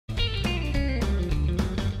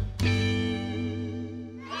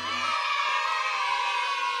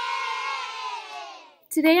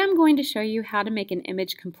Today I'm going to show you how to make an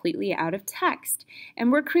image completely out of text,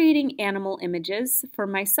 and we're creating animal images. For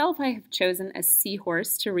myself, I have chosen a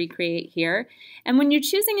seahorse to recreate here, and when you're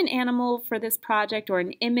choosing an animal for this project or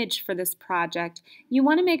an image for this project, you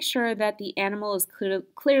want to make sure that the animal is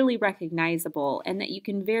clearly recognizable and that you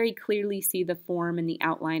can very clearly see the form and the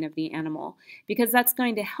outline of the animal, because that's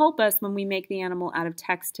going to help us when we make the animal out of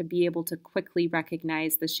text to be able to quickly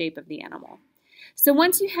recognize the shape of the animal. So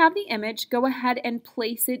once you have the image, go ahead and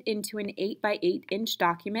place it into an 8 by 8 inch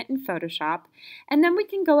document in Photoshop, and then we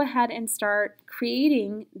can go ahead and start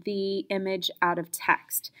creating the image out of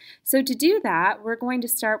text. So to do that, we're going to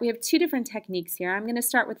start, we have two different techniques here. I'm going to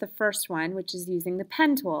start with the first one, which is using the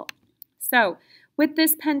pen tool. So with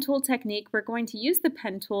this pen tool technique, we're going to use the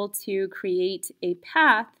pen tool to create a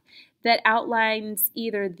path that outlines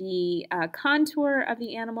either the contour of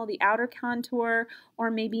the animal, the outer contour, or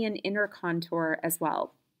maybe an inner contour as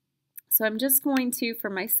well. So I'm just going to, for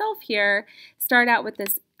myself here, start out with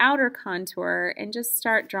this outer contour and just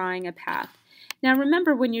start drawing a path. Now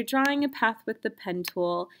remember, when you're drawing a path with the pen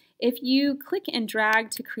tool, if you click and drag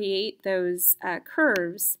to create those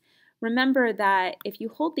curves, remember that if you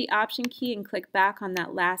hold the Option key and click back on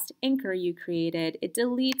that last anchor you created, it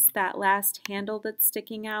deletes that last handle that's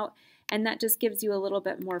sticking out, and that just gives you a little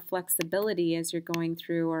bit more flexibility as you're going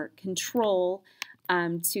through, or control,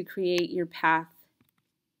 to create your path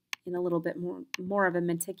in a little bit more of a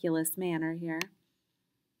meticulous manner here.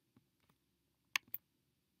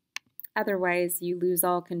 Otherwise, you lose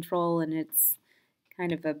all control and it's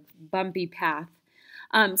kind of a bumpy path.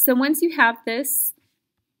 So once you have this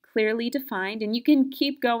clearly defined, and you can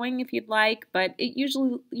keep going if you'd like, but it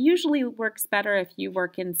usually works better if you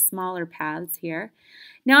work in smaller paths here.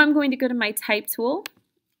 Now I'm going to go to my type tool,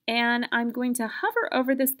 and I'm going to hover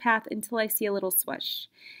over this path until I see a little swoosh.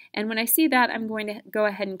 And when I see that, I'm going to go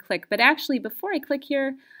ahead and click. But actually, before I click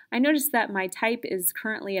here, I notice that my type is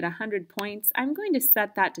currently at 100 points. I'm going to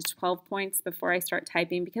set that to 12 points before I start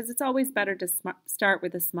typing, because it's always better to start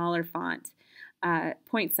with a smaller font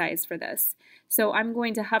point size for this. So I'm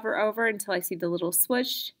going to hover over until I see the little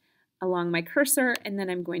swoosh along my cursor, and then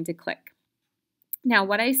I'm going to click. Now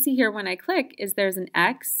what I see here when I click is there's an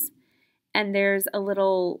X and there's a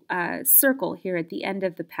little circle here at the end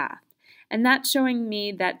of the path. And that's showing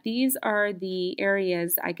me that these are the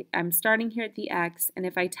areas I'm starting here at the X, and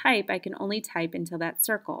if I type, I can only type until that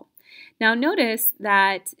circle. Now notice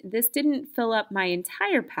that this didn't fill up my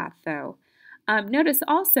entire path though. Notice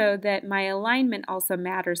also that my alignment also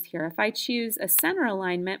matters here. If I choose a center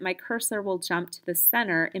alignment, my cursor will jump to the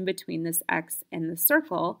center in between this X and the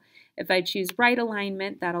circle. If I choose right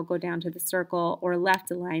alignment, that'll go down to the circle, or left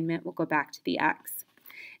alignment will go back to the X.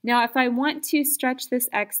 Now if I want to stretch this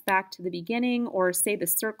X back to the beginning, or say the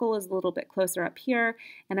circle is a little bit closer up here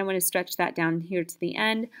and I want to stretch that down here to the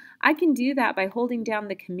end, I can do that by holding down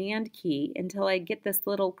the Command key until I get this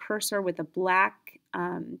little cursor with a black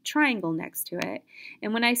triangle next to it.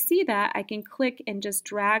 And when I see that, I can click and just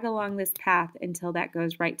drag along this path until that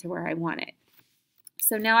goes right to where I want it.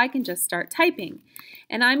 So now I can just start typing.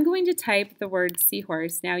 And I'm going to type the word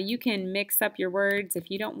seahorse. Now you can mix up your words. If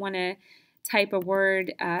you don't want to type a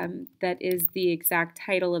word that is the exact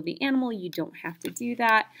title of the animal, you don't have to do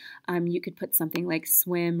that. You could put something like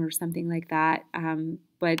swim or something like that,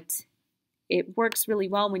 but it works really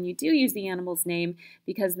well when you do use the animal's name,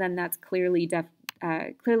 because then that's clearly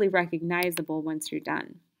recognizable once you're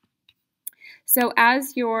done. So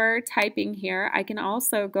as you're typing here, I can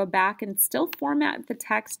also go back and still format the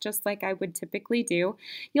text just like I would typically do.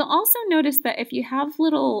 You'll also notice that if you have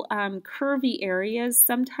little curvy areas,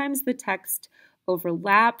 sometimes the text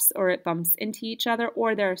overlaps or it bumps into each other,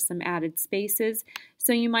 or there are some added spaces.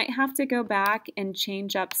 So you might have to go back and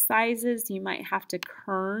change up sizes. You might have to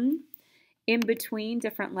kern in between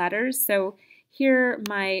different letters. So here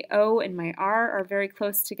my O and my R are very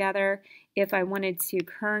close together. If I wanted to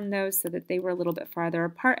kern those so that they were a little bit farther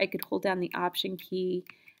apart, I could hold down the Option key.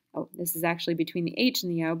 Oh, this is actually between the H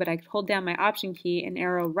and the O, but I could hold down my Option key and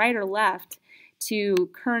arrow right or left to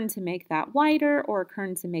kern to make that wider, or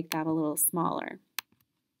kern to make that a little smaller.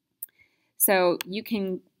 So you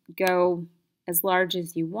can go as large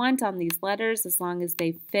as you want on these letters as long as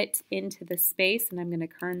they fit into the space, and I'm going to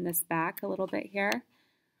kern this back a little bit here.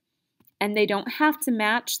 And they don't have to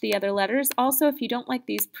match the other letters. Also, if you don't like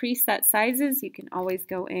these preset sizes, you can always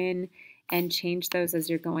go in and change those as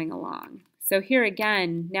you're going along. So here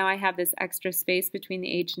again, now I have this extra space between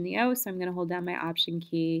the H and the O, so I'm going to hold down my Option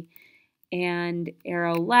key and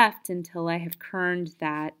arrow left until I have kerned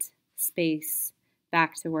that space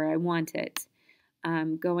back to where I want it.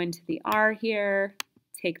 Go into the R here,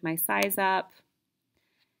 take my size up,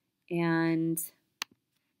 and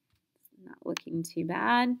Not looking too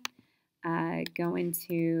bad. Go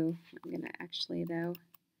into, I'm going to actually though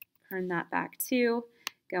turn that back too,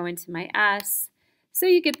 go into my S. So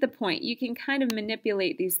you get the point. You can kind of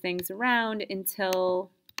manipulate these things around until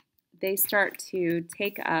they start to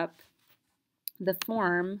take up the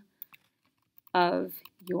form of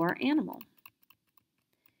your animal.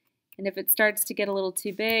 And if it starts to get a little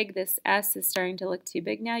too big, this S is starting to look too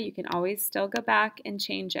big now, you can always still go back and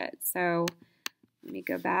change it. So let me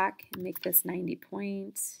go back and make this 90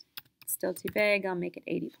 points. Still too big, I'll make it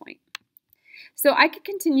 80 point. So I could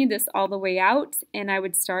continue this all the way out and I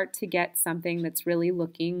would start to get something that's really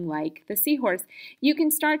looking like the seahorse. You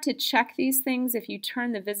can start to check these things if you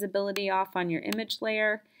turn the visibility off on your image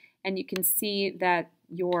layer, and you can see that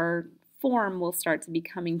your form will start to be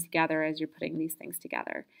coming together as you're putting these things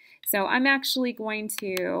together. So I'm actually going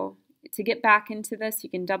to get back into this, you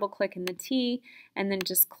can double click in the T and then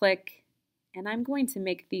just click, and I'm going to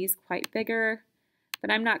make these quite bigger,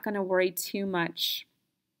 but I'm not going to worry too much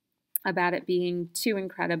about it being too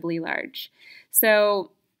incredibly large.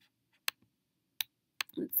 So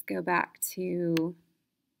let's go back to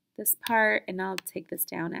this part, and I'll take this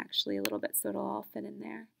down actually a little bit so it'll all fit in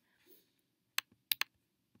there.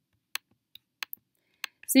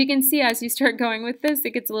 So you can see as you start going with this,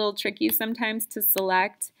 it gets a little tricky sometimes to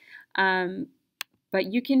select, but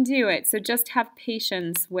you can do it. So just have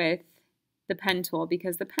patience with the pen tool,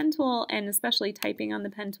 because the pen tool, and especially typing on the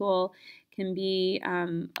pen tool, can be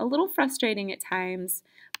a little frustrating at times,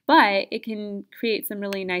 but it can create some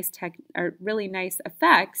really nice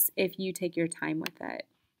effects if you take your time with it.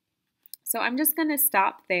 So I'm just going to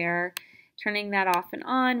stop there, turning that off and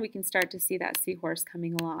on. We can start to see that seahorse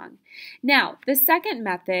coming along. Now, the second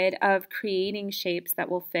method of creating shapes that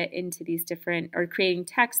will fit into these different, or creating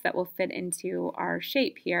text that will fit into our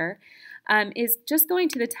shape here, is just going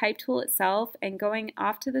to the type tool itself and going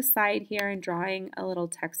off to the side here and drawing a little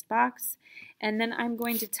text box. And then I'm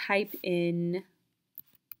going to type in,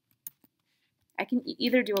 I can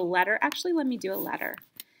either do a letter, actually let me do a letter.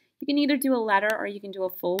 You can either do a letter or you can do a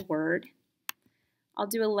full word. I'll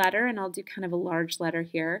do a letter, and I'll do kind of a large letter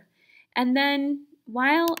here. And then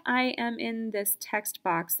while I am in this text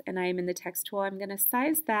box and I am in the text tool, I'm going to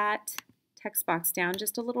size that text box down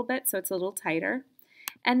just a little bit so it's a little tighter.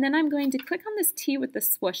 And then I'm going to click on this T with the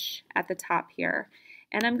swoosh at the top here.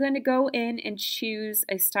 And I'm going to go in and choose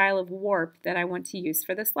a style of warp that I want to use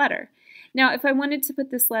for this letter. Now, if I wanted to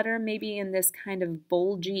put this letter maybe in this kind of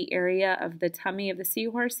bulgy area of the tummy of the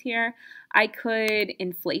seahorse here, I could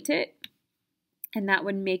inflate it, and that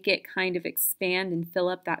would make it kind of expand and fill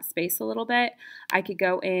up that space a little bit. I could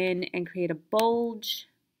go in and create a bulge,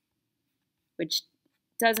 which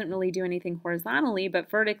doesn't really do anything horizontally,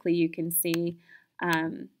 but vertically you can see.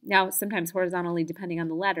 Now, sometimes horizontally, depending on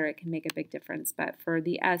the letter, it can make a big difference, but for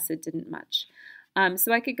the S, it didn't much.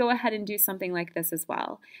 So I could go ahead and do something like this as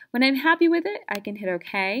well. When I'm happy with it, I can hit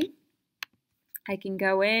OK. I can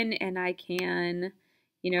go in and I can,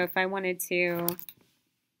 if I wanted to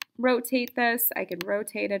rotate this, I could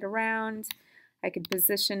rotate it around. I could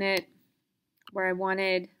position it where I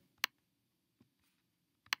wanted,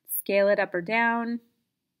 scale it up or down.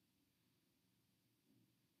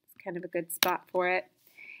 It's kind of a good spot for it.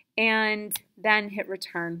 And then hit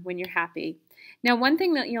return when you're happy. Now, one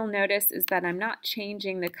thing that you'll notice is that I'm not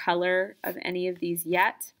changing the color of any of these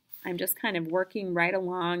yet. I'm just kind of working right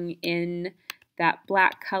along in that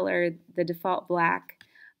black color, the default black.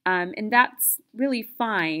 And that's really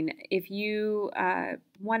fine. If you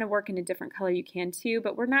want to work in a different color, you can too,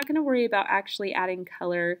 but we're not going to worry about actually adding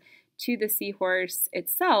color to the seahorse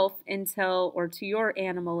itself or to your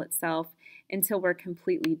animal itself until we're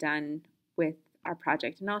completely done with our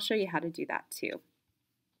project. And I'll show you how to do that too.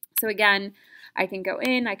 So again, I can go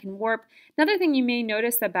in, I can warp. Another thing you may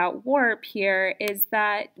notice about warp here is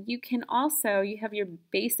that you can also, you have your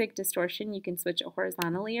basic distortion, you can switch it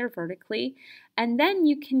horizontally or vertically, and then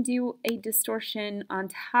you can do a distortion on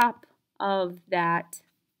top of that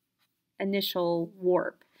initial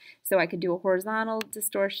warp. So I could do a horizontal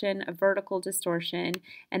distortion, a vertical distortion,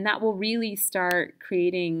 and that will really start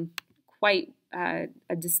creating quite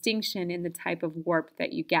a distinction in the type of warp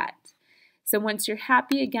that you get. So once you're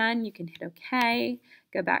happy again, you can hit OK,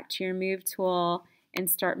 go back to your move tool, and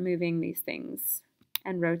start moving these things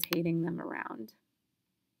and rotating them around.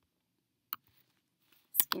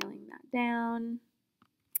 Scaling that down,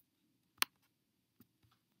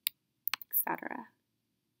 etc.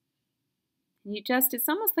 And it's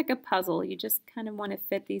almost like a puzzle. You just kind of want to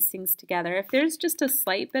fit these things together. If there's just a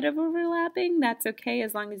slight bit of overlapping, that's okay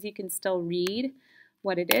as long as you can still read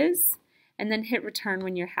what it is. and then hit return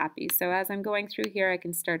when you're happy. So as I'm going through here, I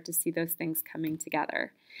can start to see those things coming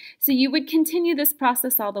together. So you would continue this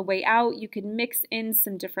process all the way out. You could mix in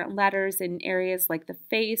some different letters in areas like the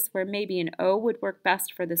face, where maybe an O would work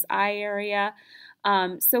best for this eye area.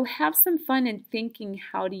 So have some fun in thinking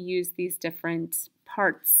how to use these different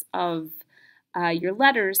parts of your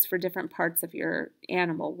letters for different parts of your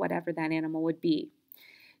animal, whatever that animal would be.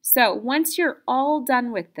 So once you're all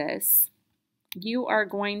done with this, you are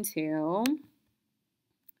going to,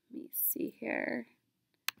 let me see here,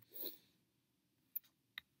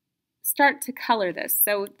 start to color this.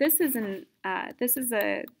 So this is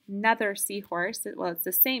another seahorse. Well, it's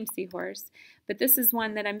the same seahorse, but this is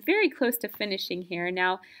one that I'm very close to finishing here.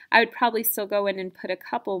 Now, I would probably still go in and put a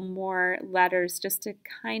couple more letters just to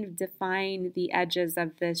kind of define the edges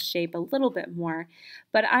of this shape a little bit more,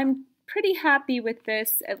 but I'm pretty happy with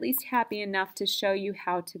this, at least happy enough to show you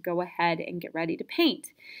how to go ahead and get ready to paint.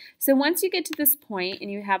 So once you get to this point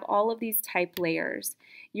and you have all of these type layers,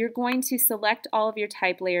 you're going to select all of your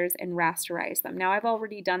type layers and rasterize them. Now I've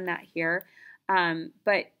already done that here,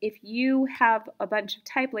 but if you have a bunch of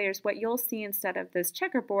type layers, what you'll see instead of this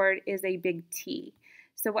checkerboard is a big T.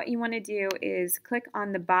 So what you want to do is click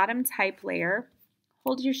on the bottom type layer,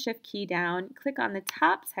 hold your shift key down, click on the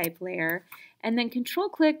top type layer, and then control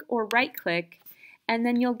click or right click, and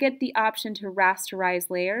then you'll get the option to rasterize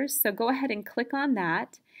layers. So go ahead and click on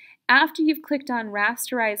that. After you've clicked on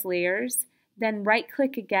rasterize layers, then right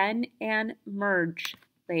click again and merge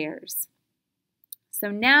layers.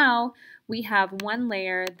 So now we have one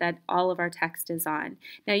layer that all of our text is on.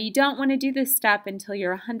 Now you don't want to do this step until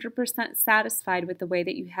you're 100% satisfied with the way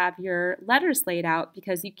that you have your letters laid out,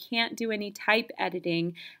 because you can't do any type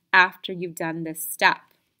editing after you've done this step.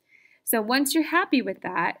 So once you're happy with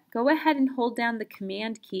that, go ahead and hold down the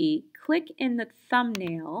Command key, click in the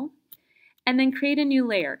thumbnail, and then create a new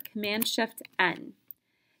layer, Command-Shift-N.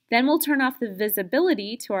 Then we'll turn off the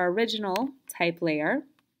visibility to our original type layer,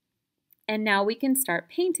 and now we can start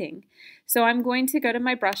painting. So I'm going to go to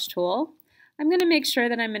my brush tool. I'm going to make sure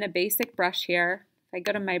that I'm in a basic brush here. If I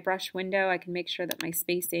go to my brush window, I can make sure that my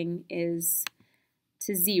spacing is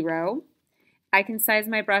to 0. I can size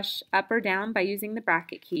my brush up or down by using the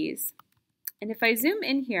bracket keys. And if I zoom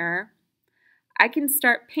in here, I can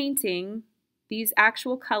start painting these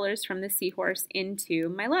actual colors from the seahorse into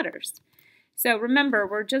my letters. So remember,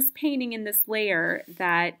 we're just painting in this layer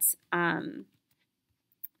that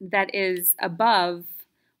that is above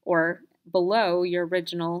or below your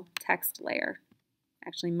original text layer.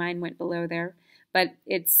 Actually, mine went below there, but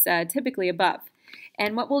it's typically above.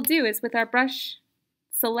 And what we'll do is with our brush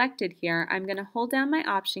selected here, I'm going to hold down my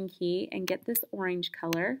Option key and get this orange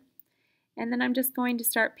color, and then I'm just going to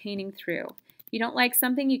start painting through. If you don't like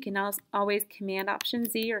something, you can always Command Option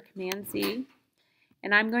Z or Command Z.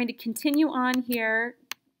 And I'm going to continue on here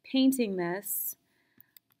painting this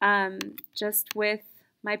just with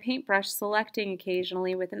my paintbrush, selecting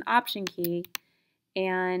occasionally with an Option key,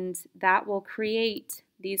 and that will create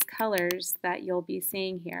these colors that you'll be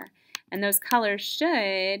seeing here. And those colors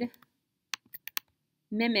should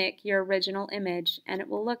mimic your original image, and it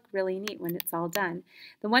will look really neat when it's all done.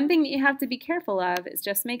 The one thing that you have to be careful of is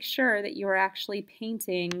just make sure that you are actually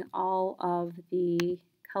painting all of the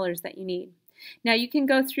colors that you need. Now you can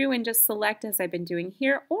go through and just select as I've been doing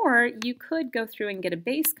here, or you could go through and get a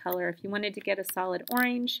base color. If you wanted to get a solid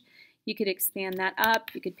orange, you could expand that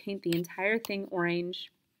up. You could paint the entire thing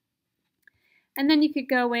orange. And then you could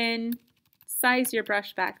go in, size your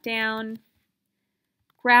brush back down,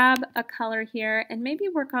 grab a color here, and maybe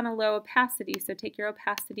work on a low opacity. So take your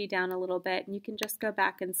opacity down a little bit, and you can just go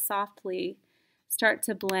back and softly start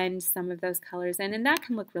to blend some of those colors in, and that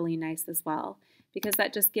can look really nice as well, because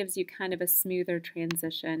that just gives you kind of a smoother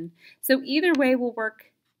transition. So either way will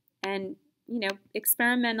work, and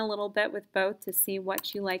experiment a little bit with both to see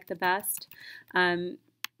what you like the best. But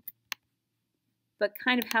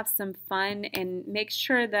kind of have some fun, and make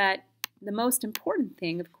sure that the most important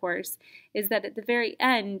thing, of course, is that at the very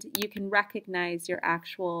end you can recognize your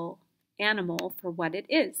actual animal for what it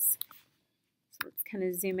is. So let's kind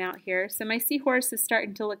of zoom out here. So my seahorse is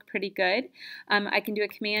starting to look pretty good. I can do a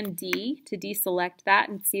Command D to deselect that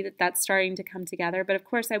and see that that's starting to come together. But of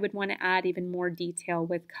course I would want to add even more detail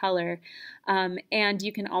with color. And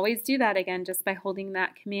you can always do that again just by holding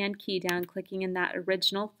that Command key down, clicking in that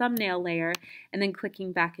original thumbnail layer, and then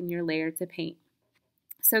clicking back in your layer to paint.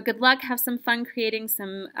 So good luck, have some fun creating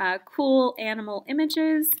some cool animal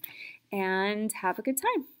images, and have a good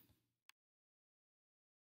time.